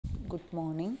Good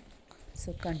morning. So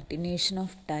continuation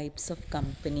of types of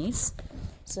companies.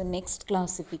 So next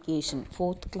classification,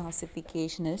 fourth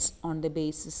classification is on the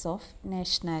basis of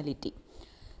nationality.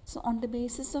 So on the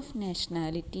basis of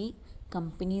nationality,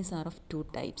 companies are of two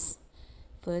types.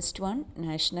 First one,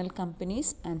 national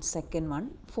companies, and second one,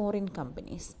 foreign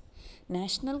companies.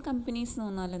 National companies എന്ന്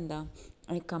പറഞ്ഞാൽ എന്താ?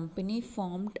 A company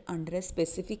formed under a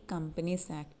specific Companies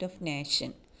Act of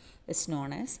Nation is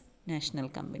known as national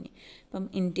company. ഇപ്പം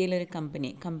ഇന്ത്യയിലൊരു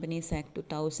companies act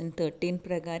 2013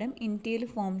 പ്രകാരം ഇന്ത്യയിൽ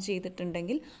form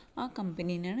ചെയ്തിട്ടുണ്ടെങ്കിൽ ആ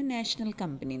കമ്പനീനാണ് national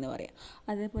company എന്ന് പറയുക.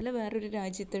 അതേപോലെ വേറൊരു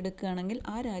രാജ്യത്ത് എടുക്കുകയാണെങ്കിൽ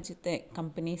ആ രാജ്യത്തെ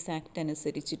കമ്പനീസ് ആക്ട്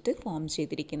അനുസരിച്ചിട്ട് ഫോം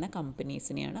ചെയ്തിരിക്കുന്ന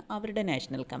കമ്പനീസിനെയാണ് അവരുടെ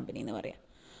നാഷണൽ കമ്പനി എന്ന് പറയുക.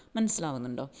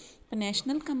 മനസ്സിലാവുന്നുണ്ടോ? അപ്പം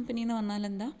നാഷണൽ കമ്പനി എന്ന് പറഞ്ഞാൽ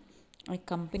എന്താ?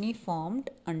 Company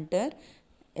formed under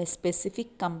A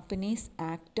specific companies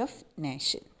act of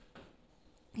nation.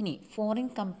 ഇനി ഫോറിൻ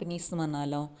കമ്പനീസ് എന്ന്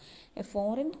പറഞ്ഞാലോ, എ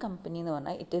ഫോറിൻ കമ്പനി എന്ന്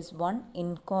പറഞ്ഞാൽ it is one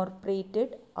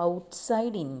incorporated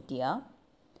outside India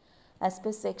as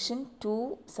per section 2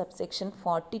 subsection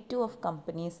 42 of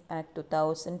companies act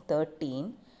 2013.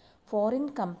 Foreign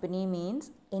company means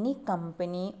any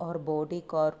company or body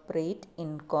corporate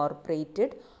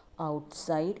incorporated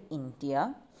outside India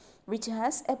which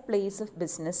has a place of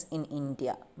business in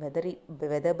India,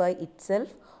 whether by itself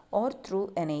or through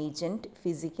an agent,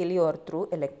 physically or through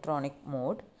electronic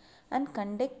mode, and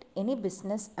conduct any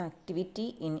business activity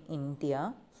in India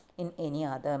in any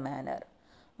other manner.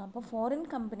 അപ്പോൾ foreign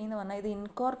company എന്ന് പറഞ്ഞാൽ ഇത്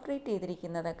incorporate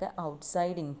ചെയ്തിരിക്കുന്നതൊക്കെ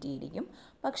outside India ഇരിക്കും,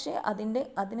 പക്ഷേ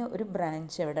അതിന് ഒരു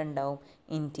branch എവിടെ ഉണ്ടാവും?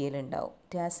 ഇന്ത്യയിലുണ്ടാവും.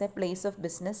 It has A place of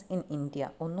business in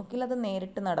India. ഒന്നുകിൽ അത്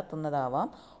നേരിട്ട് നടത്തുന്നതാവാം,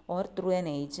 or through an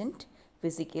agent,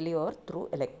 physically or through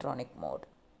electronic mode.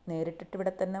 നേരിട്ടിട്ട്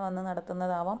ഇവിടെ തന്നെ വന്ന്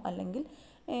നടത്തുന്നതാവാം, അല്ലെങ്കിൽ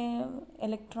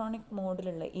ഇലക്ട്രോണിക്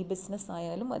മോഡിലുള്ള ഈ ബിസിനസ്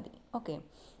ആയാലും മതി. Okay.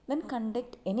 Then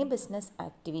conduct any business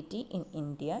activity in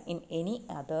India in any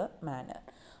other manor.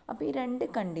 അപ്പോൾ ഈ രണ്ട്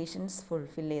കണ്ടീഷൻസ്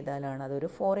ഫുൾഫിൽ ചെയ്താലാണ് അതൊരു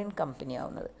ഫോറിൻ കമ്പനി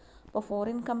ആവുന്നത്. അപ്പോൾ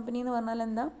ഫോറിൻ കമ്പനി എന്ന് പറഞ്ഞാൽ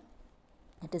എന്താ?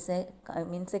 It is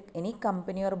means any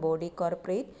company or body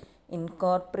corporate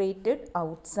incorporated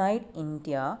outside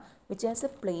India which has a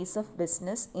place of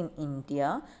business in India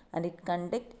and it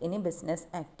conduct any business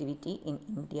activity in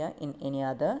India in any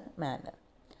other manner.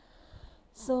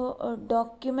 So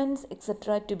documents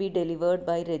etc. to be delivered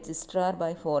by registrar by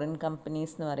foreign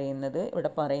companies എന്ന് പറയുന്നത്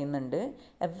ഇവിടെ പറയുന്നുണ്ട്.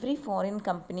 Every foreign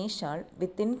company shall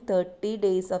within 30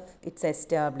 days of its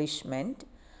establishment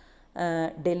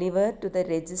deliver to the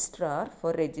registrar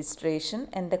for registration.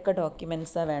 എന്തൊക്കെ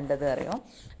ഡോക്യുമെൻറ്റ്സാണ് വേണ്ടത് അറിയോ?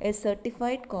 A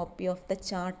certified copy of the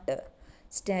charter,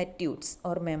 statutes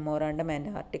or memorandum and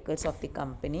articles of the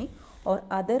company or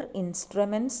other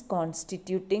instruments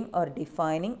constituting or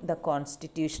defining the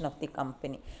constitution of the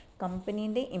company.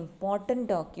 കമ്പനീൻ്റെ important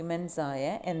documents ആയ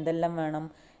എന്തെല്ലാം വേണം?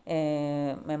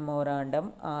 Memorandum,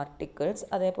 articles,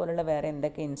 അതേപോലുള്ള വേറെ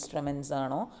എന്തൊക്കെ instruments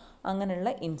ആണോ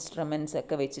അങ്ങനെയുള്ള ഇൻസ്ട്രുമെൻറ്റ്സ്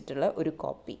ഒക്കെ വെച്ചിട്ടുള്ള ഒരു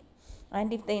copy.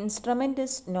 And if the instrument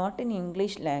is not in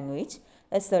English language,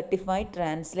 A certified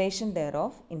translation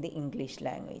ദെയറോഫ് in the English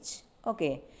language.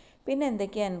 Okay. പിന്നെ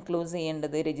എന്തൊക്കെയാണ് ഇൻക്ലൂഡ്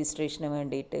ചെയ്യേണ്ടത് രജിസ്ട്രേഷന്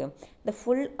വേണ്ടിയിട്ട്? The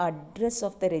full address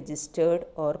of the registered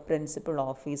or principal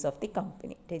office of the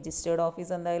company. Registered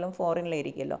office എന്തായാലും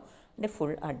ഫോറിനിലായിരിക്കുമല്ലോ, അതിൻ്റെ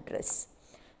full address.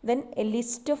 Then A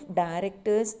list of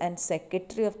directors and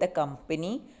secretary of the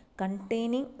company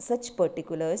containing such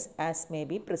particulars as may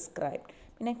be prescribed.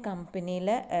 പിന്നെ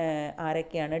കമ്പനിയിലെ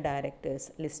ആരൊക്കെയാണ് directors?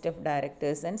 List of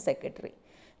directors and secretary.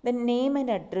 The name and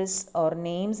address or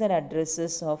names and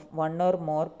addresses of one or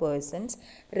more persons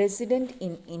resident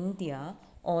in India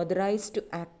authorized to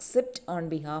accept on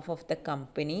behalf of the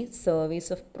company service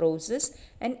of process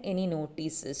and any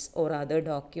notices or other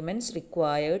documents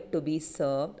required to be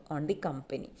served on the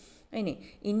company. ഇനി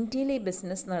ഇന്ത്യയിൽ ഈ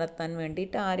business നടത്താൻ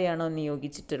വേണ്ടിയിട്ട് ആരെയാണോ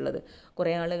നിയോഗിച്ചിട്ടുള്ളത്?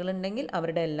 കുറേ ആളുകളുണ്ടെങ്കിൽ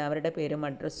അവരുടെ എല്ലാവരുടെ പേരും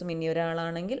അഡ്രസ്സും, ഇനി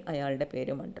ഒരാളാണെങ്കിൽ അയാളുടെ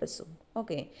പേരും അഡ്രസ്സും.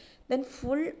 Okay. Then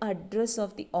full address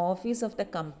of the office of the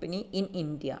company in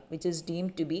India which is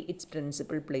deemed to B it's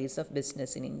principal place of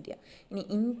business in India. ഇനി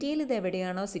ഇന്ത്യയിൽ ഇത്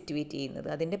എവിടെയാണോ സിറ്റുവേറ്റ് ചെയ്യുന്നത്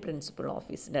അതിൻ്റെ പ്രിൻസിപ്പൽ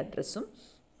ഓഫീസിൻ്റെ അഡ്രസ്സും,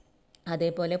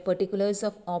 അതേപോലെ particulars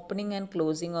of opening and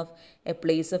closing of A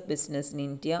place of business in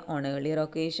India on earlier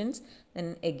occasions. Then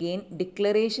again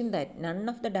declaration that none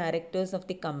of the directors of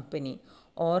the company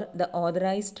or the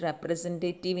authorized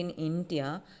representative in India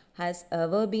has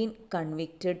ever been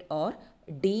convicted or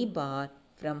debarred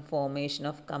from formation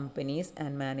of companies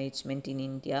and management in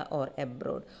India or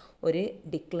abroad. ഒരു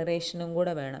ഡിക്ലറേഷനും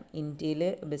കൂടെ വേണം. ഇന്ത്യയിൽ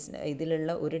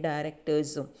ഇതിലുള്ള ഒരു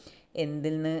ഡയറക്ടേഴ്സും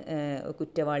എന്തിൽ നിന്ന്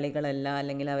കുറ്റവാളികളല്ല,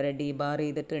 അല്ലെങ്കിൽ അവരെ ഡീബാർ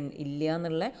ചെയ്തിട്ട് ഇല്ല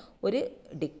എന്നുള്ള ഒരു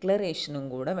ഡിക്ലറേഷനും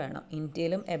കൂടെ വേണം.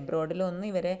 ഇന്ത്യയിലും എബ്രോഡിലും ഒന്നും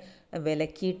ഇവരെ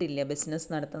വിലക്കിയിട്ടില്ല,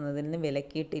 ബിസിനസ് നടത്തുന്നതിൽ നിന്ന്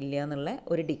വിലക്കിയിട്ടില്ല എന്നുള്ള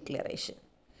ഒരു declaration.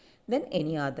 then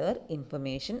any other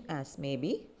information as may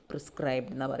be prescribed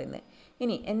എന്നാണ് പറയുന്നത്.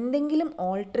 ഇനി എന്തെങ്കിലും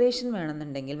ഓൾട്രേഷൻ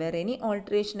വേണമെന്നുണ്ടെങ്കിൽ where any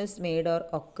alteration is made or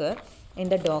occur in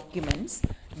the documents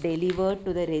delivered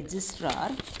to the registrar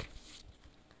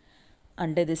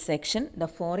under this section, the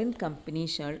foreign company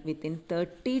shall within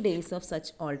 30 days of such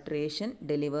alteration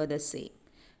deliver the same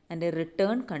and a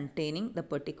return containing the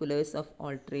particulars of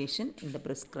alteration in the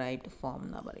prescribed form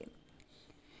എന്നാണ് പറയുന്നത്.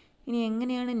 ഇനി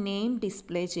എങ്ങനെയാണ് name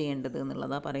display ചെയ്യേണ്ടത്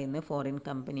എന്നുള്ളതാണ് പറയുന്നത് foreign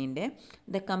കമ്പനീൻ്റെ.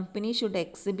 The company should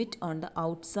exhibit on the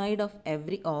outside of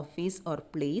every office or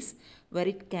place where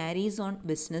it carries own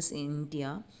business in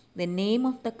India the name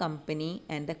of the company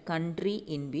and the country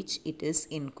in which it is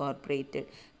incorporated.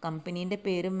 കമ്പനീൻ്റെ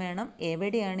പേരും വേണം,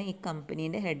 എവിടെയാണ് ഈ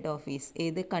കമ്പനീൻ്റെ head office,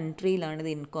 ഏത് കൺട്രിയിലാണ്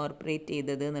ഇത് incorporate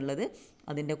ചെയ്തത് എന്നുള്ളത്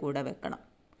അതിൻ്റെ കൂടെ വെക്കണം.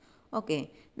 Okay,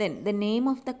 then the name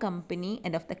of the company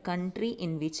and of the country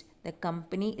in which the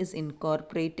company is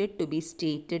incorporated to be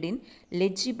stated in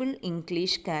legible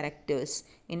English characters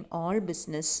in all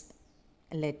business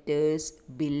letters,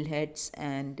 bill heads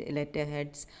and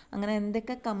letterheads. അങ്ങനെ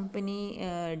എന്തൊക്കെ company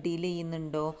deal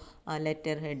ചെയ്യുന്നുണ്ടോ ആ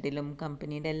letter ഹെഡിലും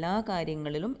കമ്പനിയുടെ എല്ലാ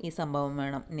കാര്യങ്ങളിലും ഈ സംഭവം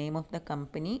വേണം. Name of the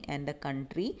company and the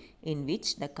country in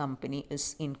which the company is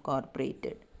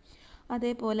incorporated.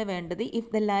 അതേപോലെ വേണ്ടത് if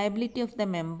the liability of the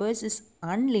members is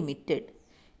unlimited.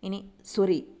 ഇനി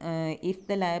if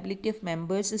the liability of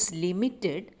members is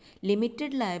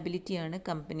limited ലയബിലിറ്റിയാണ്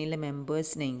കമ്പനിയിലെ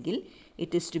മെമ്പേഴ്സിനെങ്കിൽ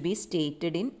it is to B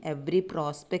stated in every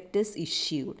prospectus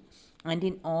issued and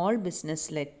in all business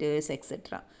letters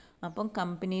etcetera. അപ്പം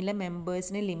കമ്പനിയിലെ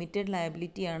മെമ്പേഴ്സിന് limited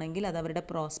liability ആണെങ്കിൽ അത് അവരുടെ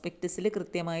പ്രോസ്പെക്ടസിൽ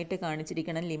കൃത്യമായിട്ട്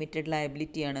കാണിച്ചിരിക്കണം limited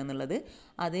liability ആണ് എന്നുള്ളത്.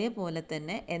 അതേപോലെ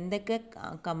തന്നെ എന്തൊക്കെ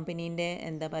കമ്പനീൻ്റെ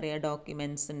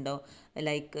ഡോക്യുമെൻറ്റ്സ് ഉണ്ടോ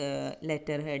ലൈക്ക്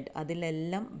ലെറ്റർ ഹെഡ്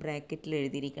അതിലെല്ലാം ബ്രാക്കറ്റിൽ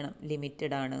എഴുതിയിരിക്കണം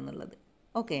ലിമിറ്റഡ് ആണ് എന്നുള്ളത്.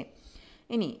 ഓക്കെ,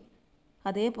 ഇനി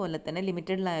അതേപോലെ തന്നെ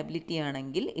ലിമിറ്റഡ് ലയബിലിറ്റി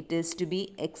ആണെങ്കിൽ it is to B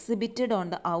exhibited on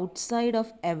the outside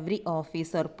of every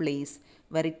office or place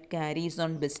where it carries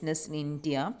on business in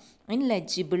India in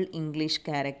legible English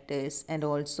characters and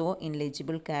also in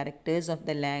legible characters of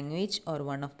the language or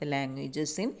one of the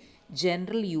languages in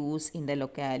general use in the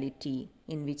locality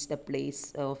in which the place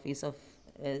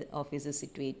office is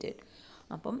situated.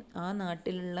 അപ്പം ആ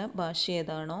നാട്ടിലുള്ള ഭാഷ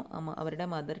ഏതാണോ അവരുടെ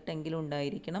mother ടങ്ങിലും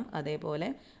ഉണ്ടായിരിക്കണം. അതേപോലെ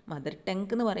mother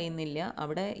tongue എന്ന് പറയുന്നില്ല,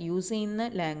 അവിടെ യൂസ് ചെയ്യുന്ന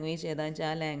ലാംഗ്വേജ് ഏതാണെന്ന്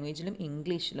വെച്ചാൽ ആ ലാംഗ്വേജിലും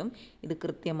ഇംഗ്ലീഷിലും ഇത്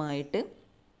കൃത്യമായിട്ട്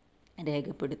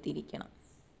രേഖപ്പെടുത്തിയിരിക്കണം.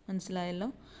 മനസ്സിലായല്ലോ?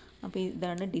 അപ്പോൾ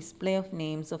ഇതാണ് display of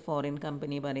names of foreign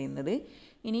company പറയുന്നത്.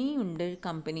 ഇനിയുണ്ട്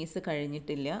കമ്പനീസ്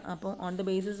കഴിഞ്ഞിട്ടില്ല. അപ്പോൾ on the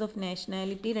basis of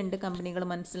nationality 2 കമ്പനികൾ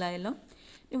മനസ്സിലായല്ലോ.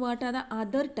 What are the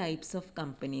other types of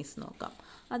companies നോക്കാം.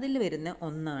 അതിൽ വരുന്ന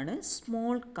ഒന്നാണ്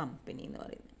സ്മോൾ കമ്പനി എന്ന്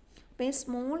പറയുന്നത്. അപ്പോൾ A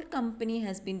small company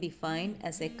has been defined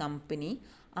as A company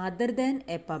other than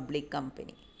A public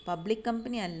company. Public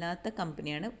company അല്ലാത്ത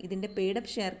കമ്പനിയാണ്. ഇതിൻ്റെ പെയ്ഡ്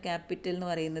അപ്പ് ഷെയർ ക്യാപിറ്റൽ എന്ന്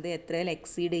പറയുന്നത് എത്രയിൽ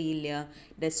എക്സീഡ് ചെയ്യില്ല,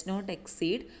 does not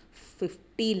exceed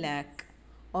 50 lakh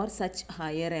or such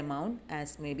higher amount as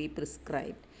may be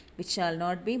prescribed which shall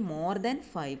not be more than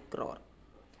 5 crore.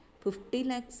 50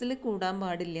 lakhs കൂടാൻ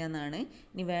പാടില്ല എന്നാണ്.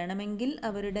 ഇനി വേണമെങ്കിൽ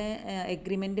അവരുടെ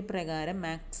എഗ്രിമെൻറ്റ് പ്രകാരം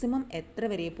മാക്സിമം എത്ര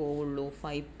വരെ പോവുള്ളൂ,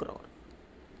 5 crore.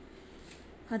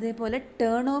 അതേപോലെ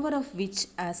turn over of which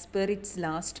as per it's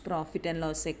last profit and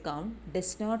loss account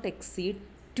does not exceed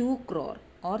 2 crore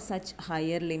or such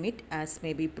higher limit as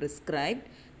may be prescribed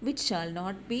which shall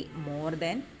not be more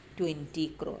than 20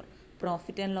 crore.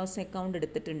 Profit and loss account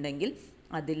എടുത്തിട്ടുണ്ടെങ്കിൽ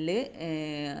അതിൽ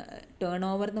turn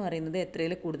over എന്ന് പറയുന്നത്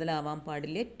എത്രയിൽ കൂടുതലാവാൻ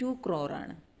പാടില്ല, 2 crore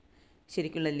ആണ്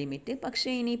ശരിക്കുള്ള limit. പക്ഷേ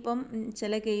ഇനിയിപ്പം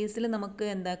ചില കേസിൽ നമുക്ക്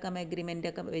എന്താക്കാം,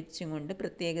 എഗ്രിമെൻ്റൊക്കെ വെച്ചും കൊണ്ട്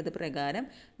പ്രത്യേകത പ്രകാരം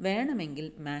വേണമെങ്കിൽ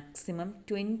മാക്സിമം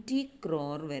 20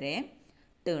 crore വരെ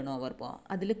ടേൺ ഓവർ പോകാം,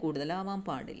 അതിൽ കൂടുതലാവാൻ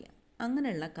പാടില്ല.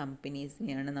 അങ്ങനെയുള്ള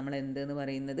കമ്പനീസിനെയാണ് നമ്മൾ എന്തെന്ന്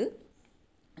പറയുന്നത്,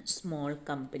 സ്മോൾ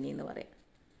കമ്പനി എന്ന് പറയാം.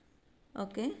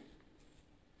 ഓക്കെ,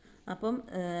 അപ്പം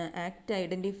act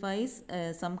identifies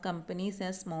some companies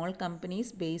as small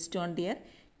companies based on their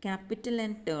capital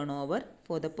and turnover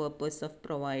for the purpose of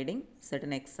providing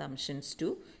certain exemptions to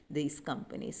these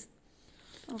companies.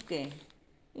 Okay,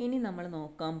 ഇനി നമ്മൾ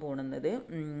നോക്കാൻ പോകുന്നത്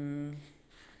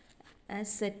as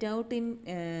set out in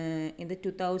the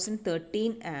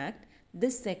 2013 Act,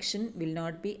 this section will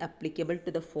not be applicable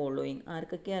to the following.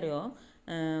 ആർക്കൊക്കെ അറിയോ,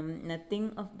 nothing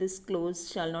of this clause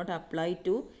shall not apply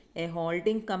to a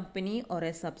holding company or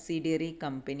a subsidiary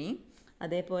company.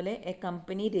 അതേപോലെ A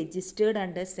company registered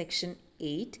under section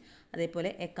 8, അതേപോലെ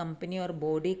A company or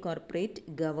body corporate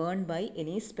governed by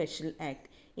any special act.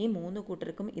 ഈ 3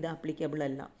 കൂട്ടർക്കും ഇത് applicable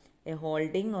അല്ല. A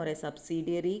holding or A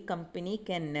subsidiary company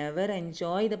can never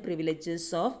enjoy the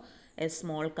privileges of a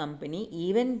small company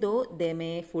even though they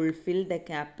may fulfill the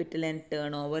capital and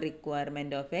turnover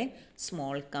requirement of a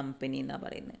small company എന്നാണ്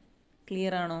പറയുന്നത്.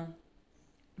 Clear ആണോ?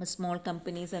 Small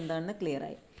companies എന്താണെന്ന് clear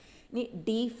ആയി. ഇനി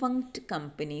ഡീഫങ്ക്റ്റ്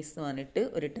companies എന്ന് പറഞ്ഞിട്ട്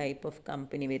ഒരു type of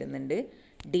company വരുന്നുണ്ട്.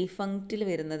 ഡീഫങ്ക്റ്റിൽ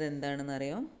വരുന്നത് എന്താണെന്ന്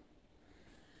അറിയാം?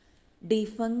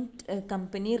 Defunct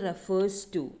company refers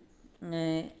to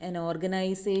an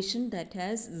organization that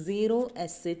has zero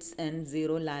assets and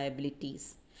zero liabilities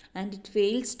and it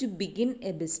fails to begin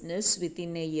a business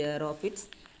within a year of its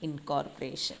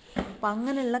incorporation. അപ്പം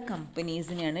അങ്ങനെയുള്ള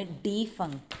കമ്പനീസിനെയാണ്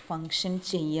ഡീഫങ്ക്റ്റ്, ഫങ്ഷൻ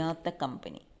ചെയ്യാത്ത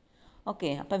കമ്പനി.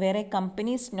 ഓക്കെ, അപ്പോൾ വേറെ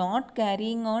companies not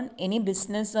carrying on any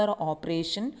business or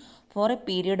operation four A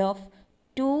period of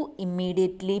 2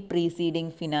 immediately preceding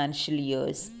financial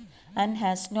years and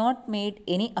has not made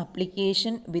any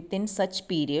application within such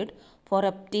period for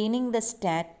obtaining the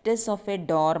status of a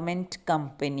dormant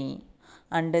company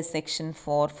under section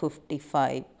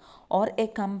 455, or a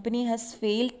company has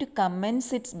failed to commence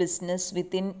its business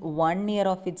within 1 year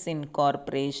of its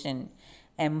incorporation,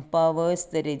 empowers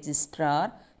the registrar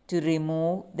to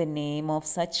remove the name of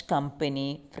such company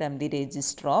from the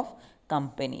register of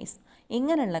companies.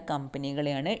 ഇങ്ങനെയുള്ള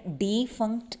കമ്പനികളെയാണ്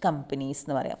ഡീഫങ്ക്റ്റ് companies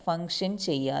എന്ന് പറയുക. Function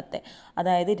ചെയ്യാത്ത,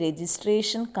 അതായത്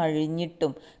registration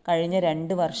കഴിഞ്ഞിട്ടും കഴിഞ്ഞ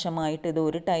 2 വർഷമായിട്ട് ഇത്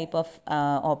ഒരു ടൈപ്പ് ഓഫ്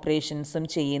ഓപ്പറേഷൻസും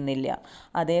ചെയ്യുന്നില്ല.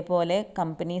 അതേപോലെ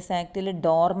കമ്പനീസ് ആക്റ്റിൽ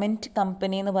ഡോർമെൻറ്റ്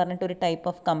കമ്പനി എന്ന് പറഞ്ഞിട്ടൊരു ടൈപ്പ്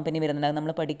ഓഫ് കമ്പനി വരുന്നുണ്ട്, അത്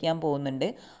നമ്മൾ പഠിക്കാൻ പോകുന്നുണ്ട്.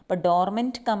 അപ്പോൾ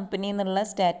ഡോർമെൻറ്റ് കമ്പനി എന്നുള്ള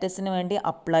സ്റ്റാറ്റസിന് വേണ്ടി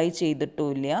അപ്ലൈ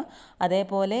ചെയ്തിട്ടുമില്ല.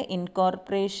 അതേപോലെ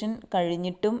ഇൻകോർപ്പറേഷൻ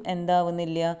കഴിഞ്ഞിട്ടും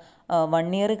എന്താവുന്നില്ല,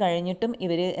 1 ഇയർ കഴിഞ്ഞിട്ടും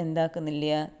ഇവർ എന്താക്കുന്നില്ല,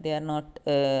 they are not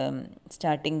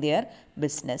starting their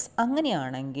business.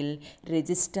 അങ്ങനെയാണെങ്കിൽ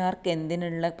രജിസ്ട്രാർക്ക്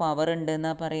എന്തിനുള്ള പവർ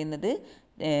ഉണ്ടെന്നാണ് പറയുന്നത്?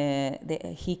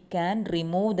 he can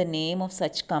remove the name of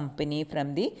such company from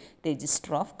the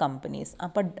register of companies.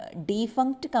 അപ്പോൾ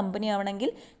ഡീഫങ്ക്റ്റ് കമ്പനി ആവണമെങ്കിൽ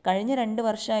കഴിഞ്ഞ 2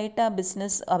 വർഷമായിട്ട് ആ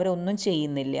ബിസിനസ് അവരൊന്നും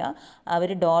ചെയ്യുന്നില്ല,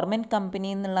 അവർ ഡോർമെൻറ്റ് കമ്പനി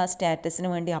എന്നുള്ള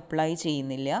സ്റ്റാറ്റസിന് വേണ്ടി അപ്ലൈ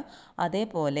ചെയ്യുന്നില്ല.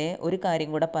 അതേപോലെ ഒരു കാര്യം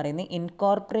കൂടെ പറയുന്നത്,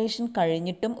 ഇൻകോർപ്പറേഷൻ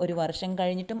കഴിഞ്ഞിട്ടും 1 വർഷം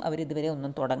കഴിഞ്ഞിട്ടും അവരിതുവരെ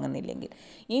ഒന്നും തുടങ്ങുന്നില്ലെങ്കിൽ,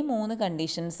 ഈ 3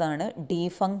 കണ്ടീഷൻസാണ്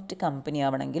ഡീഫങ്ക്റ്റ് കമ്പനി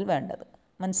ആവണമെങ്കിൽ വേണ്ടത്.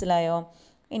 മനസ്സിലായോ?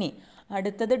 ഇനി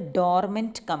അടുത്തത്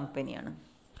ഡോർമെൻറ്റ് കമ്പനിയാണ്.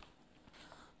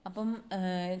 അപ്പം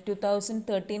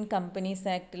 2013 കമ്പനീസ്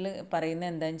ആക്റ്റിൽ പറയുന്നത്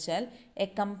എന്താണെന്ന് വെച്ചാൽ, A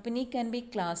company can be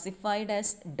classified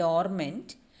as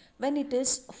dormant when it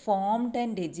is formed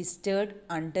and registered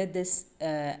under this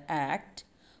act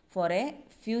four A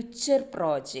future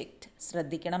project.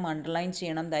 ശ്രദ്ധിക്കണം, അണ്ടർലൈൻ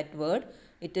ചെയ്യണം that word.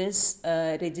 It is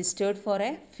registered four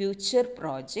A future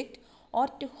project or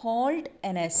to hold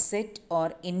an asset or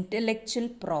intellectual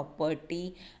property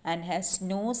and has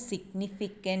no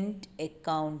significant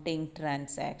accounting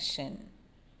transaction.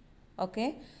 Okay,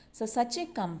 so such a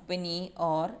company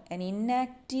or an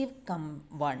inactive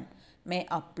one may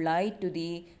apply to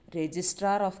the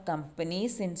registrar of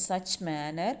companies in such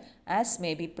manner as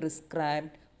may be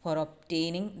prescribed for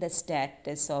obtaining the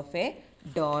status of a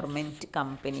dormant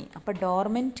company. അപ്പോൾ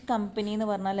dormant company എന്ന്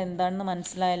പറഞ്ഞാൽ എന്താണെന്ന്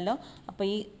മനസ്സിലായല്ലോ. അപ്പോൾ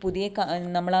ഈ പുതിയ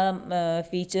നമ്മൾ ആ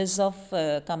ഫീച്ചേഴ്സ് ഓഫ്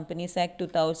കമ്പനീസ് ആക്ട്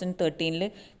 2013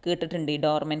 കേട്ടിട്ടുണ്ട് ഈ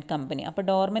ഡോർമെൻറ്റ് കമ്പനി. അപ്പോൾ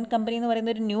ഡോർമെൻറ്റ് കമ്പനി എന്ന്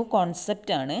പറയുന്നത് ഒരു ന്യൂ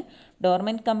കോൺസെപ്റ്റാണ്.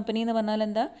 ഡോർമെൻറ്റ് കമ്പനി എന്ന് പറഞ്ഞാൽ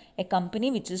എന്താ? A company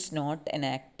which is not N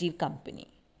active company.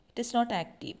 It is not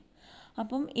active.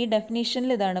 അപ്പം ഈ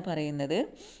ഡെഫിനേഷനിൽ ഇതാണ് പറയുന്നത്.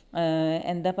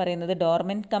 എന്താ പറയുന്നത്?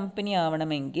 ഡോർമെൻറ്റ് കമ്പനി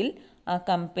ആവണമെങ്കിൽ ആ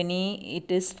company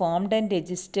it is formed and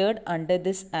registered under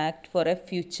this act four A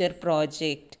future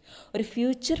project. ഒരു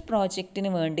ഫ്യൂച്ചർ പ്രോജക്റ്റിന്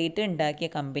വേണ്ടിയിട്ട് ഉണ്ടാക്കിയ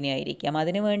കമ്പനി ആയിരിക്കാം,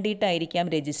 അതിന്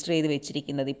വേണ്ടിയിട്ടായിരിക്കാം രജിസ്റ്റർ ചെയ്ത്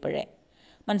വെച്ചിരിക്കുന്നത് ഇപ്പോഴേ.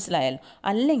 മനസ്സിലായല്ലോ?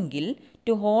 അല്ലെങ്കിൽ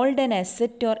to hold an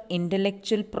asset or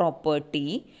intellectual property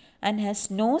and has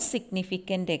no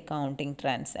significant accounting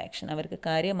transaction. അവർക്ക്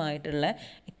കാര്യമായിട്ടുള്ള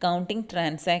അക്കൗണ്ടിങ്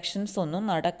ട്രാൻസാക്ഷൻസ് ഒന്നും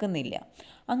നടക്കുന്നില്ല.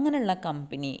 അങ്ങനെയുള്ള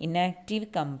കമ്പനി, ഇനാക്റ്റീവ്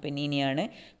കമ്പനിനെയാണ്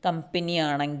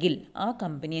കമ്പനിയാണെങ്കിൽ ആ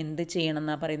കമ്പനി എന്ത് ചെയ്യണം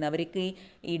എന്നാണ് പറയുന്നത്? അവർക്ക്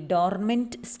ഈ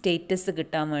ഡോർമെൻറ്റ് സ്റ്റേറ്റസ്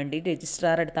കിട്ടാൻ വേണ്ടി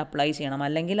രജിസ്ട്രാർ അടുത്ത് അപ്ലൈ ചെയ്യണം.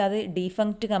 അല്ലെങ്കിൽ അത്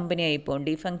ഡീഫങ്ക്റ്റ് കമ്പനി ആയിപ്പോവും.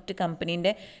 ഡീഫങ്ക്റ്റ്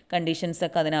കമ്പനീൻ്റെ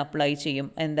കണ്ടീഷൻസൊക്കെ അതിന് അപ്ലൈ ചെയ്യും,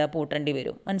 എന്താ പൂട്ടേണ്ടി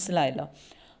വരും. മനസ്സിലായല്ലോ?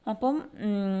 അപ്പം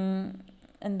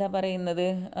എന്താ പറയുന്നത്,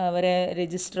 അവരെ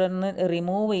രജിസ്റ്ററിൽ നിന്ന്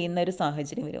റിമൂവ് ചെയ്യുന്ന ഒരു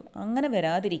സാഹചര്യം വരും. അങ്ങനെ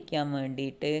വരാതിരിക്കാൻ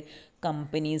വേണ്ടിയിട്ട്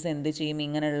കമ്പനീസ് എന്ത് ചെയ്യും?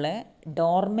 ഇങ്ങനെയുള്ള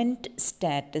ഡോർമെൻറ്റ്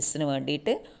സ്റ്റാറ്റസിന്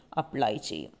വേണ്ടിയിട്ട് അപ്ലൈ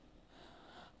ചെയ്യും.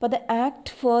 അപ്പോൾ the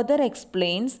act further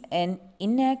explains N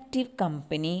inactive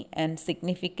company and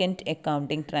significant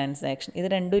accounting transaction. ഇത്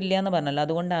രണ്ടും ഇല്ല എന്ന് പറഞ്ഞല്ലോ.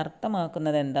 അതുകൊണ്ട്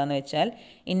അർത്ഥമാക്കുന്നത് എന്താണെന്ന് വെച്ചാൽ,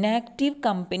 inactive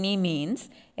company means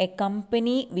A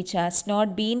company which has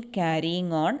not been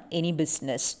carrying on any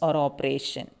business or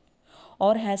operation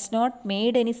or has not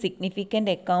made any significant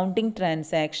accounting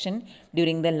transaction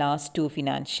during the last 2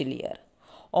 financial year,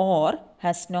 or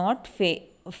has not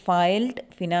filed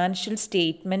financial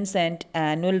statements and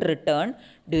annual return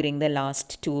during the last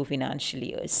 2 financial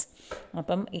years.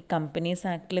 അപ്പം ഈ companies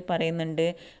ആക്ടിൽ പറയുന്നുണ്ട്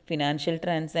financial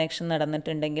transaction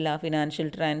നടന്നിട്ടുണ്ടെങ്കിൽ ആ financial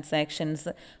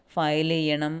transactions file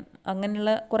ചെയ്യണം,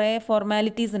 അങ്ങനെയുള്ള കുറേ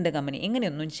formalities ഉണ്ട് company.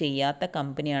 ഇങ്ങനെയൊന്നും ചെയ്യാത്ത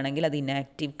കമ്പനിയാണെങ്കിൽ അത്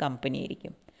ഇനാക്റ്റീവ് കമ്പനി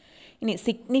ആയിരിക്കും. ഇനി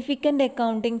സിഗ്നിഫിക്കൻ്റ്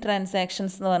അക്കൗണ്ടിങ്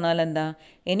ട്രാൻസാക്ഷൻസ് എന്ന് പറഞ്ഞാൽ എന്താ?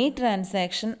 Any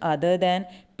transaction other than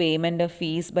payment of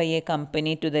fees by A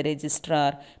company to the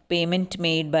registrar, payment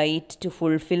made by it to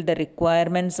fulfil the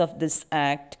requirements of this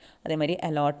act, അതേമാതിരി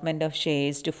allotment of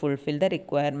shares to fulfil the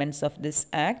requirements of this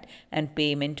act and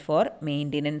payment four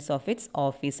maintenance of its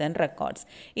office and records.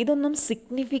 ഇതൊന്നും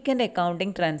significant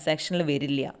accounting ട്രാൻസാക്ഷനിൽ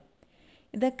വരില്ല.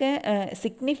 ഇതൊക്കെ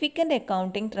significant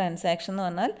accounting transaction എന്ന്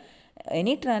പറഞ്ഞാൽ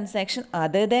any transaction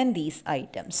other than these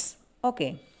items. Okay.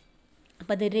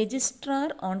 അപ്പോൾ the registrar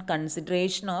on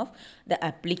consideration of the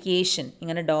application,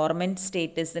 ഇങ്ങനെ dormant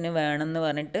സ്റ്റേറ്റസിന് വേണമെന്ന്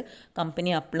പറഞ്ഞിട്ട്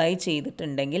company apply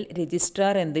ചെയ്തിട്ടുണ്ടെങ്കിൽ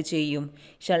രജിസ്ട്രാർ എന്ത് ചെയ്യും?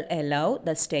 ഷall allow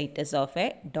the status of a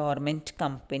dormant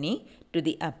company to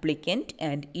the applicant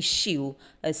and issue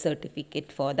a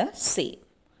certificate for the same.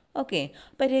 Okay.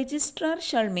 അപ്പോൾ registrar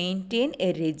shall maintain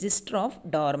a register of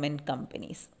dormant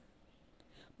companies.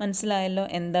 മനസ്സിലായല്ലോ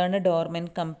എന്താണ്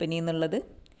dormant company എന്നുള്ളത്?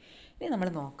 ഇനി നമ്മൾ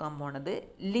നോക്കാൻ പോണത്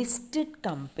ലിസ്റ്റഡ്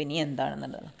കമ്പനി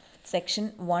എന്താണെന്നുള്ളത്. സെക്ഷൻ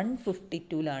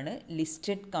 152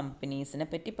 ലിസ്റ്റഡ് കമ്പനീസിനെ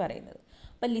പറ്റി പറയുന്നത്.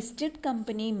 അപ്പോൾ listed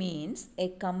company means A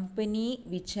company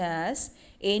which has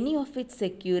any of its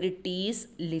securities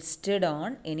listed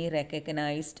on any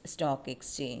recognised stock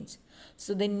exchange.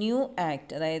 So the new act,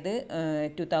 അതായത്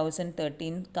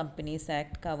 2013 Companies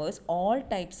Act covers all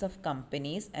types of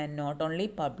companies and not only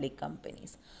public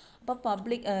companies. അപ്പോൾ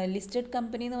public listed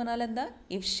company എന്ന് പറഞ്ഞാൽ എന്താ?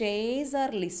 If shares are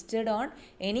listed on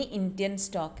any Indian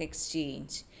stock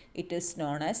exchange it is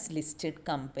known as listed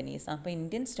companies. അപ്പോൾ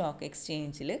Indian stock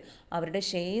എക്സ്ചേഞ്ചിൽ അവരുടെ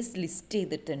shares list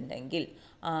ചെയ്തിട്ടുണ്ടെങ്കിൽ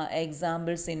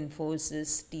examples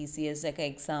Infosys, TCS ഒക്കെ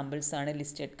എക്സാമ്പിൾസാണ്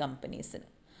listed കമ്പനീസിന്.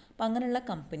 അപ്പോൾ അങ്ങനെയുള്ള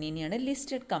കമ്പനീനെയാണ്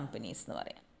ലിസ്റ്റഡ് കമ്പനീസ് എന്ന്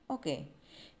പറയാം. ഓക്കെ.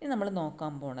 ഇനി നമ്മൾ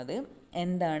നോക്കാൻ പോണത്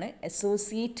എന്താണ്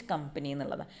അസോസിയേറ്റ് കമ്പനി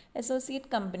എന്നുള്ളതാണ്. അസോസിയേറ്റ്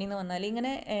കമ്പനി എന്ന് പറഞ്ഞാൽ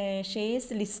ഇങ്ങനെ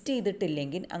ഷെയർസ് ലിസ്റ്റ്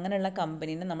ചെയ്തിട്ടില്ലെങ്കിൽ അങ്ങനെയുള്ള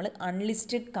കമ്പനീനെ നമ്മൾ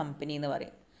അൺലിസ്റ്റഡ് കമ്പനി എന്ന്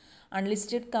പറയും.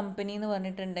 അൺലിസ്റ്റഡ് കമ്പനി എന്ന്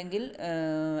പറഞ്ഞിട്ടുണ്ടെങ്കിൽ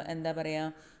എന്താ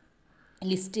പറയുക,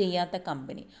 ലിസ്റ്റ് ചെയ്യാത്ത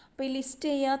കമ്പനി. അപ്പോൾ ഈ ലിസ്റ്റ്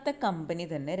ചെയ്യാത്ത കമ്പനി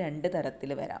തന്നെ 2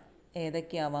 തരത്തിൽ വരാം.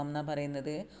 ഏതൊക്കെയാവാം എന്നാണ്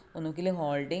പറയുന്നത്? ഒന്നുകിൽ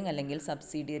ഹോൾഡിംഗ്, അല്ലെങ്കിൽ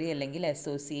സബ്സിഡിയറി, അല്ലെങ്കിൽ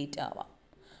അസോസിയേറ്റ് ആവാം.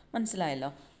 മനസ്സിലായല്ലോ.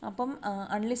 അപ്പം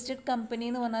അൺലിസ്റ്റഡ് കമ്പനി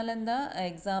എന്ന് പറഞ്ഞാൽ എന്താ?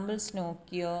 എക്സാമ്പിൾസ്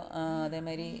നോക്കിയോ,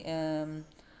 അതേമാതിരി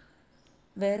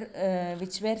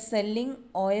which were selling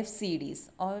OFCDs.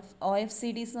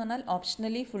 OFCDs എന്ന് പറഞ്ഞാൽ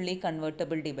ഓപ്ഷണലി ഫുള്ളി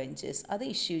കൺവേർട്ടബിൾ ഡിബഞ്ചേഴ്സ്. അത്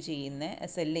ഇഷ്യൂ ചെയ്യുന്ന,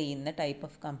 സെല് ചെയ്യുന്ന ടൈപ്പ്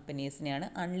ഓഫ് കമ്പനീസിനെയാണ്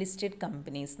അൺലിസ്റ്റഡ്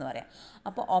കമ്പനീസ് എന്ന് പറയാം.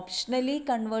 അപ്പോൾ ഓപ്ഷണലി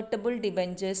കൺവേർട്ടബിൾ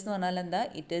ഡിബഞ്ചേഴ്സ് എന്ന് പറഞ്ഞാൽ എന്താ?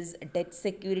 It is debt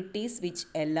securities which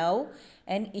allow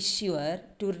an issuer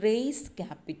to raise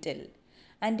capital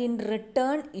and in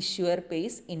return issuer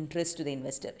pays interest to the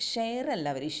investor. Share അല്ല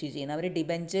അവർ ഇഷ്യൂ ചെയ്യുന്നത്, അവർ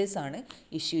ഡിബഞ്ചേഴ്സ് ആണ്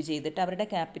ഇഷ്യൂ ചെയ്തിട്ട് അവരുടെ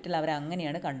ക്യാപിറ്റൽ അവർ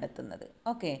അങ്ങനെയാണ് കണ്ടെത്തുന്നത്.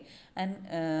 ഓക്കെ. ആൻഡ്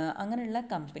അങ്ങനെയുള്ള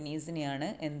കമ്പനീസിനെയാണ്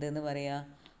എന്തെന്ന് പറയുക?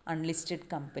 അൺലിസ്റ്റഡ്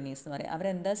കമ്പനീസ് എന്ന് പറയുക.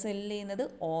 അവരെന്താ സെല്ല് ചെയ്യുന്നത്?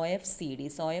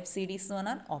 OFCDs. OFCDs എന്ന്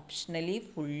പറഞ്ഞാൽ ഓപ്ഷണലി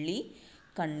ഫുള്ളി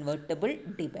കൺവേർട്ടബിൾ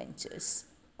ഡിബഞ്ചേഴ്സ്.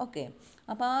 ഓക്കെ.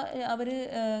 അപ്പോൾ അവർ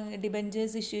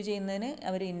ഡിബഞ്ചേഴ്സ് ഇഷ്യൂ ചെയ്യുന്നതിന്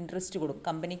അവർ ഇൻട്രസ്റ്റ് കൊടുക്കും.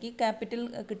 കമ്പനിക്ക് ക്യാപിറ്റൽ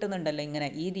കിട്ടുന്നുണ്ടല്ലോ, ഇങ്ങനെ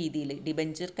ഈ രീതിയിൽ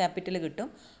ഡിബഞ്ചർ ക്യാപിറ്റൽ കിട്ടും,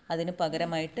 അതിന്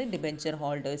പകരമായിട്ട് ഡിബഞ്ചർ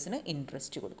ഹോൾഡേഴ്സിന്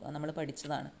ഇൻട്രസ്റ്റ് കൊടുക്കും. അത് നമ്മൾ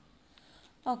പഠിച്ചതാണ്.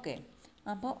 ഓക്കെ.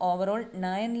 അപ്പോൾ overall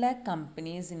 9 lakh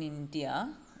companies in India.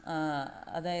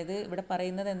 അതായത് ഇവിടെ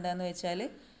പറയുന്നത് എന്താണെന്ന് വെച്ചാൽ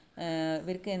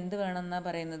ഇവർക്ക് എന്ത് വേണമെന്നാണ്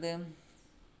പറയുന്നത്?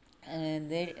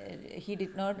 they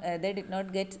did not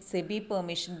get SEBI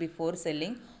permission before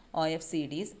selling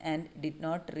OFCDs and did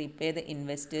not repay the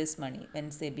investors' money when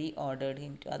SEBI ordered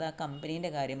him to. അത് ആ കമ്പനീൻ്റെ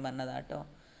കാര്യം പറഞ്ഞതാട്ടോ,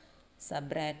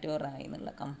 സബ്രാറ്റോ റായ്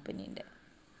എന്നുള്ള കമ്പനീൻ്റെ.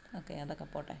 ഓക്കെ, അതൊക്കെ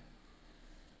പോട്ടെ.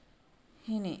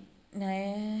 ഇനി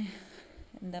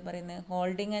എന്താ പറയുന്നത്?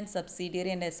 Holding and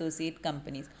subsidiary and associate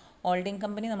companies. Holding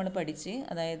company നമ്മൾ പഠിച്ച്,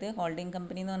 അതായത് ഹോൾഡിംഗ്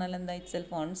കമ്പനി എന്ന് പറഞ്ഞാൽ എന്താ? It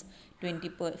self ons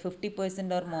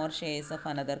 50% or more shares of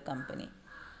another company.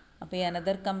 അപ്പോൾ ഈ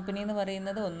അനദർ കമ്പനി എന്ന്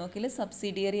പറയുന്നത് ഒന്നുകിൽ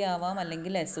സബ്സിഡിയറി ആവാം,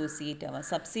 അല്ലെങ്കിൽ അസോസിയേറ്റ് ആവാം.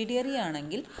 സബ്സിഡിയറി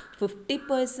ആണെങ്കിൽ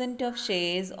 50% ഓഫ്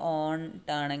ഷെയർസ് ഓൺ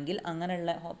ആണെങ്കിൽ,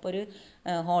 അങ്ങനെയുള്ള ഇപ്പോൾ ഒരു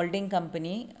holding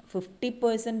company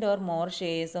 50% or more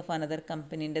shares of another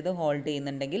കമ്പനീൻ്റെത് hold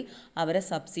ചെയ്യുന്നുണ്ടെങ്കിൽ അവരെ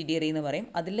സബ്സിഡിയറി എന്ന് പറയും.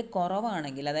 അതിൽ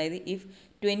കുറവാണെങ്കിൽ, അതായത് if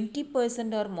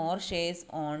 20% or more shares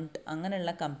on,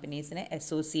 അങ്ങനെയുള്ള കമ്പനീസിനെ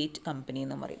അസോസിയേറ്റ് കമ്പനി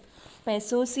എന്ന് പറയും. അപ്പോൾ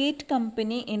associate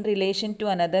company in relation to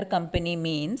another company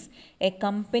means A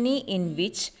company in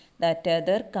which that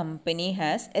other company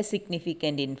has a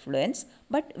significant influence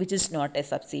but which is not a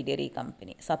subsidiary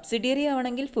company. Subsidiary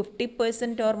ആവണമെങ്കിൽ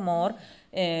 50% or more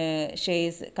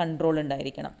shares control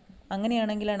ഉണ്ടായിരിക്കണം.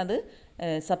 അങ്ങനെയാണെങ്കിലാണത്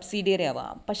subsidiary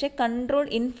ആവാം. പക്ഷേ control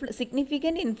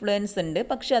significant influence ഉണ്ട്,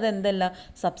 പക്ഷെ അതെന്തല്ല,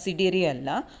 subsidiary അല്ല.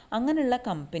 അങ്ങനെയുള്ള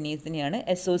കമ്പനീസിനെയാണ്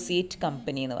associate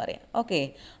company എന്ന് പറയാം. ഓക്കെ,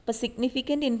 അപ്പോൾ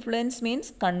significant influence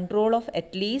means control of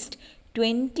at least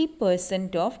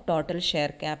 20% of total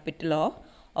share capital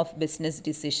of business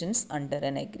decisions under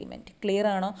an agreement. Clear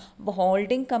ആണോ? അപ്പോൾ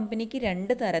ഹോൾഡിംഗ് കമ്പനിക്ക്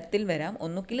രണ്ട് തരത്തിൽ വരാം.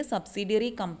 ഒന്നുകിൽ സബ്സിഡിയറി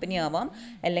കമ്പനി ആവാം,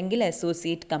 അല്ലെങ്കിൽ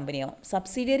അസോസിയേറ്റ് കമ്പനി ആവാം.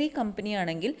 സബ്സിഡിയറി കമ്പനി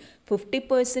ആണെങ്കിൽ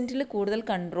 50% കൂടുതൽ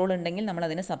കൺട്രോൾ ഉണ്ടെങ്കിൽ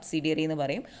നമ്മളതിനെ സബ്സിഡിയറി എന്ന്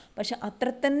പറയും. പക്ഷേ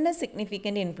അത്ര തന്നെ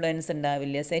സിഗ്നിഫിക്കൻ്റ് ഇൻഫ്ലുവൻസ്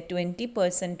ഉണ്ടാവില്ല.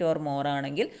 20% ഓർ മോർ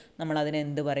ആണെങ്കിൽ നമ്മളതിനെ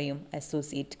എന്ത് പറയും?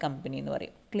 അസോസിയേറ്റ് കമ്പനി എന്ന്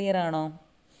പറയും. ക്ലിയർ ആണോ?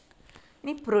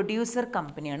 ഇനി പ്രൊഡ്യൂസർ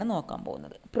കമ്പനിയാണ് നോക്കാൻ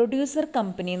പോകുന്നത്. പ്രൊഡ്യൂസർ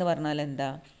കമ്പനി എന്ന് പറഞ്ഞാൽ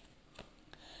എന്താ?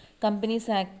 Companies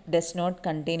Act does not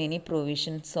contain any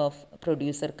provisions of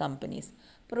producer companies.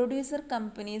 Producer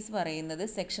companies പറയുന്നത്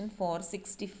സെക്ഷൻ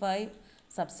 465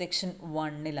 സബ്സെക്ഷൻ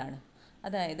 1-ലാണ്.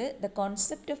 അതായത് the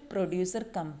concept of producer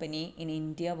company in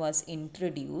India was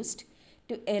introduced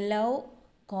to allow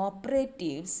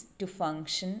cooperatives to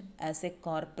function as a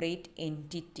corporate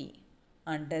entity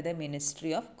under the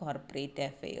Ministry of Corporate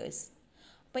Affairs.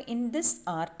 അപ്പോൾ in this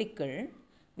article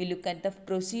we look at the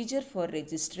procedure for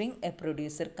registering a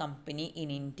producer company in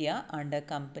India under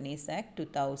Companies Act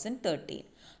 2013.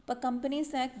 അപ്പോൾ Companies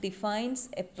Act defines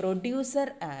a producer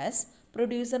as,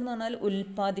 producer എന്ന് പറഞ്ഞാൽ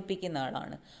ഉൽപ്പാദിപ്പിക്കുന്ന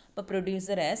ആളാണ്. അപ്പോൾ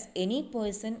producer as any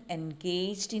person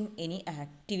engaged in any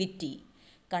activity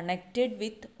connected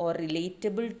with or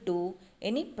relatable to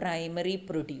any primary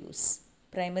produce.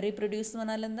 Primary produce എന്ന്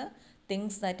പറഞ്ഞാൽ എന്താ?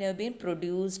 Things that have been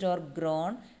produced or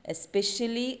grown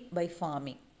especially by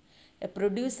farming. A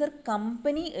producer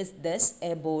company is thus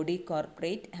a body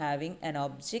corporate having an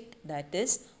object that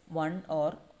is one or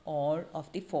all of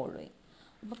the following.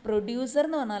 അപ്പോൾ producer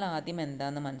എന്ന് പറഞ്ഞാൽ ആദ്യം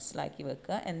എന്താണെന്ന് മനസ്സിലാക്കി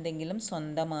വെക്കുക. എന്തെങ്കിലും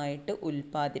സ്വന്തമായിട്ട്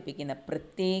ഉൽപ്പാദിപ്പിക്കുന്ന,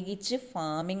 പ്രത്യേകിച്ച്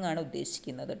ഫാമിംഗ് ആണ്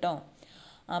ഉദ്ദേശിക്കുന്നത് കേട്ടോ.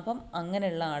 അപ്പം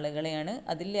അങ്ങനെയുള്ള ആളുകളെയാണ്,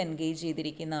 അതിൽ എൻഗേജ്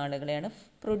ചെയ്തിരിക്കുന്ന ആളുകളെയാണ്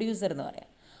പ്രൊഡ്യൂസർ എന്ന് പറയാം.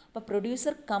 അപ്പോൾ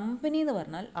പ്രൊഡ്യൂസർ കമ്പനി എന്ന്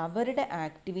പറഞ്ഞാൽ അവരുടെ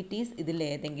ആക്ടിവിറ്റീസ്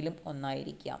ഇതിലേതെങ്കിലും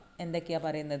ഒന്നായിരിക്കാം. എന്തൊക്കെയാണ്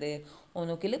പറയുന്നത്?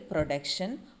 ഒന്നുകിൽ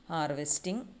production,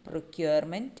 harvesting,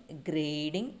 procurement,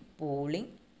 grading,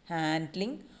 polling,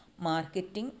 handling,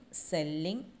 marketing,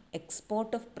 selling,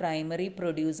 export of primary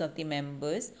produce of the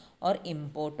members or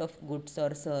import of goods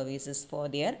or services four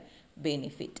their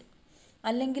benefit.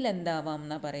 അല്ലെങ്കിൽ എന്താവാം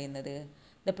എന്നാണ് പറയുന്നത്?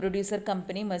 The producer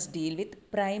company must deal with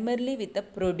primarily with the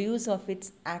produce of its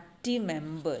active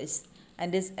members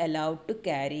and is allowed to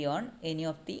carry on any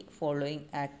of the following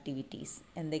activities.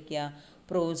 എന്തൊക്കെയാ?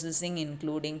 Processing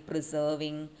including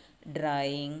preserving,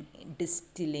 drying,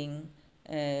 distilling,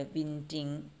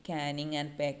 വിൻറ്റിങ്, Canning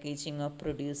and packaging of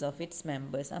produce of its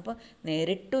members. അപ്പോൾ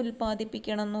നേരിട്ട്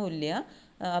ഉൽപ്പാദിപ്പിക്കണമെന്നില്ല,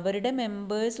 അവരുടെ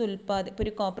members ഇപ്പോൾ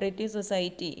ഒരു cooperative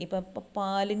society, ഇപ്പോൾ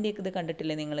പാലിൻ്റെയൊക്കെ ഇത്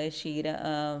കണ്ടിട്ടില്ലേ നിങ്ങൾ?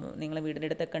 നിങ്ങളെ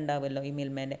വീടിൻ്റെ അടുത്തൊക്കെ ഉണ്ടാവുമല്ലോ ഈ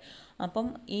മിൽമേൻ്റെ. അപ്പം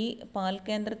ഈ പാൽ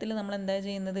കേന്ദ്രത്തിൽ നമ്മൾ എന്താ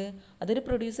ചെയ്യുന്നത്? അതൊരു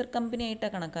പ്രൊഡ്യൂസർ കമ്പനി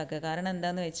ആയിട്ടാണ് കണക്കാക്കുക. കാരണം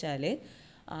എന്താണെന്ന് വെച്ചാൽ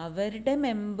അവരുടെ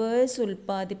മെമ്പേഴ്സ്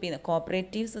ഉൽപ്പാദിപ്പിക്കുന്ന,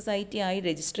 കോപ്പറേറ്റീവ് സൊസൈറ്റി ആയി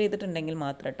രജിസ്റ്റർ ചെയ്തിട്ടുണ്ടെങ്കിൽ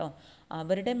മാത്രം കേട്ടോ,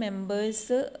 അവരുടെ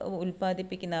മെമ്പേഴ്സ്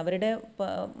ഉൽപ്പാദിപ്പിക്കുന്ന അവരുടെ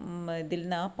ഇതിൽ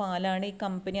നിന്ന് ആ പാലാണ് ഈ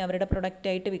കമ്പനി അവരുടെ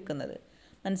പ്രൊഡക്റ്റായിട്ട് വിൽക്കുന്നത്.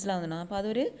 മനസ്സിലാവുന്നുണ്ടോ? അപ്പോൾ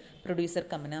അതൊരു പ്രൊഡ്യൂസർ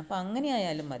കമ്പനി. അപ്പോൾ അങ്ങനെ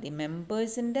ആയാലും മതി.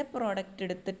 മെമ്പേഴ്സിൻ്റെ പ്രോഡക്റ്റ്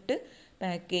എടുത്തിട്ട്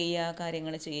പാക്ക് ചെയ്യുക,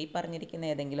 കാര്യങ്ങൾ ചെയ്യുക, ഈ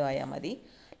പറഞ്ഞിരിക്കുന്ന ഏതെങ്കിലും ആയാൽ മതി.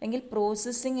 അല്ലെങ്കിൽ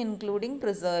processing including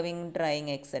preserving,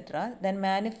 drying etcetera. Then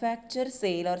manufacture,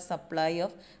 sale or supply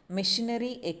of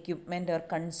machinery, equipment or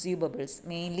consumables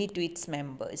mainly to its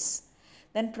members.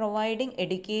 Then providing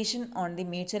education on the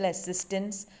mutual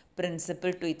assistance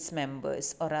principle to its members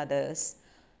or others.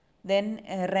 Then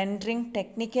rendering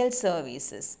technical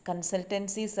services,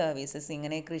 consultancy services,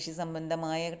 ഇങ്ങനെ കൃഷി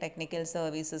സംബന്ധമായ technical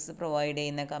services provide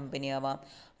ചെയ്യുന്ന company ആവാം,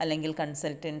 അല്ലെങ്കിൽ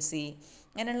consultancy,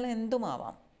 അങ്ങനെയുള്ള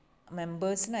എന്തുമാവാം,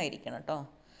 മെമ്പേഴ്സിനായിരിക്കണം കേട്ടോ.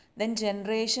 Then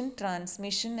generation,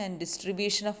 transmission and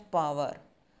distribution of power.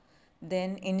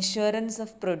 Then insurance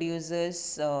of producers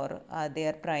or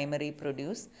their primary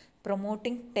produce.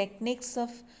 Promoting techniques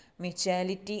of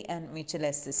mutuality and mutual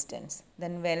assistance.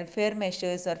 Then welfare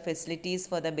measures or facilities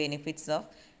for the benefits of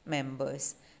members.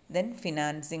 Then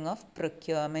financing of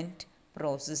procurement,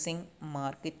 processing,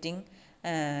 marketing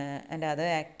and other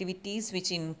activities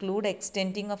which include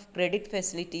extending of credit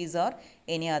facilities or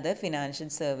any other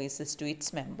financial services to its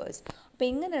members. അപ്പോൾ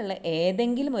ഇങ്ങനെയുള്ള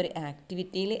ഏതെങ്കിലും ഒരു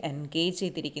ആക്ടിവിറ്റിയിൽ engage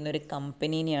ചെയ്തിരിക്കുന്ന ഒരു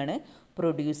കമ്പനീനെയാണ്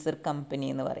producer company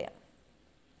എന്ന് പറയാം.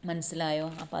 മനസ്സിലായോ?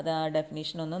 അപ്പോൾ അത് ആ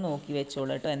ഡെഫിനേഷൻ ഒന്ന് നോക്കി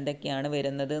വെച്ചോളൂ കേട്ടോ, എന്തൊക്കെയാണ്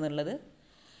വരുന്നത് എന്നുള്ളത്.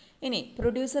 ഇനി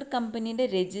പ്രൊഡ്യൂസർ കമ്പനീൻ്റെ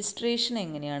രജിസ്ട്രേഷൻ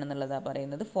എങ്ങനെയാണെന്നുള്ളതാണ്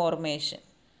പറയുന്നത്. Formation.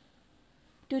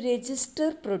 To register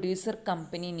producer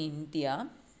company in India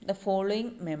the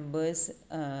following members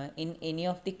in any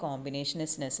of the combination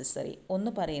is necessary.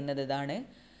 ഒന്ന് പറയുന്നത് ഇതാണ്: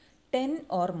 10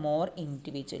 or more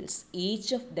individuals, each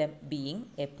of them being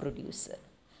a producer.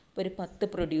 ഇപ്പോൾ ഒരു 10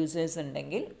 പ്രൊഡ്യൂസേഴ്സ്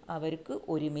ഉണ്ടെങ്കിൽ അവർക്ക്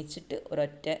ഒരുമിച്ചിട്ട്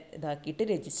ഒരൊറ്റ ഇതാക്കിയിട്ട്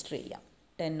രജിസ്റ്റർ ചെയ്യാം.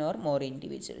 10 or more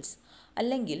individuals.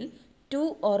 അല്ലെങ്കിൽ 2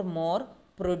 or more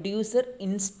പ്രൊഡ്യൂസർ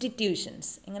ഇൻസ്റ്റിറ്റ്യൂഷൻസ്.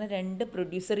 ഇങ്ങനെ 2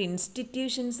 പ്രൊഡ്യൂസർ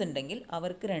ഇൻസ്റ്റിറ്റ്യൂഷൻസ് ഉണ്ടെങ്കിൽ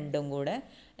അവർക്ക് രണ്ടും കൂടെ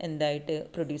എന്തായിട്ട്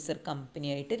പ്രൊഡ്യൂസർ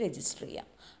കമ്പനിയായിട്ട് രജിസ്റ്റർ ചെയ്യാം.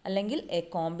 അല്ലെങ്കിൽ A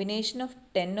combination of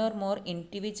 10 or more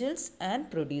individuals and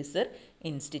producer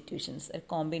institutions, A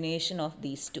combination of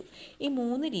these two. ഈ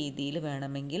 3 രീതിയിൽ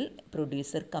വേണമെങ്കിൽ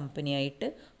പ്രൊഡ്യൂസർ കമ്പനിയായിട്ട്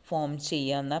ഫോം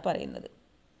ചെയ്യാമെന്നാണ് പറയുന്നത്.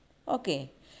 Okay.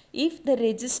 If the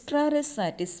registrar is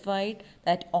satisfied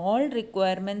that all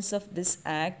requirements of this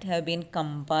act have been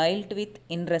compiled with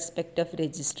in respect of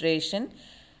registration,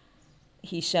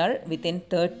 he shall within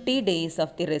 30 days of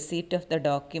the receipt of the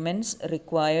documents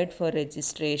required for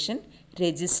registration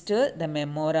register the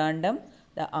memorandum,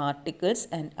 the articles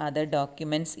and other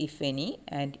documents if any,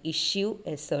 and issue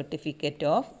a certificate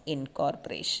of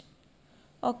incorporation.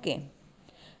 Okay.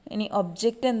 ഇനി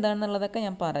object എന്താണെന്നുള്ളതൊക്കെ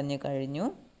ഞാൻ പറഞ്ഞു കഴിഞ്ഞു.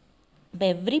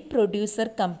 Every producer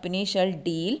company shall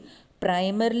deal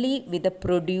primarily with the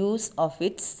produce of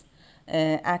its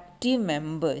active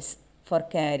members for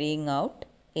carrying out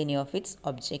any of its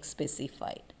objects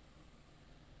specified.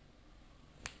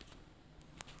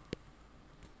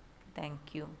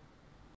 Thank you.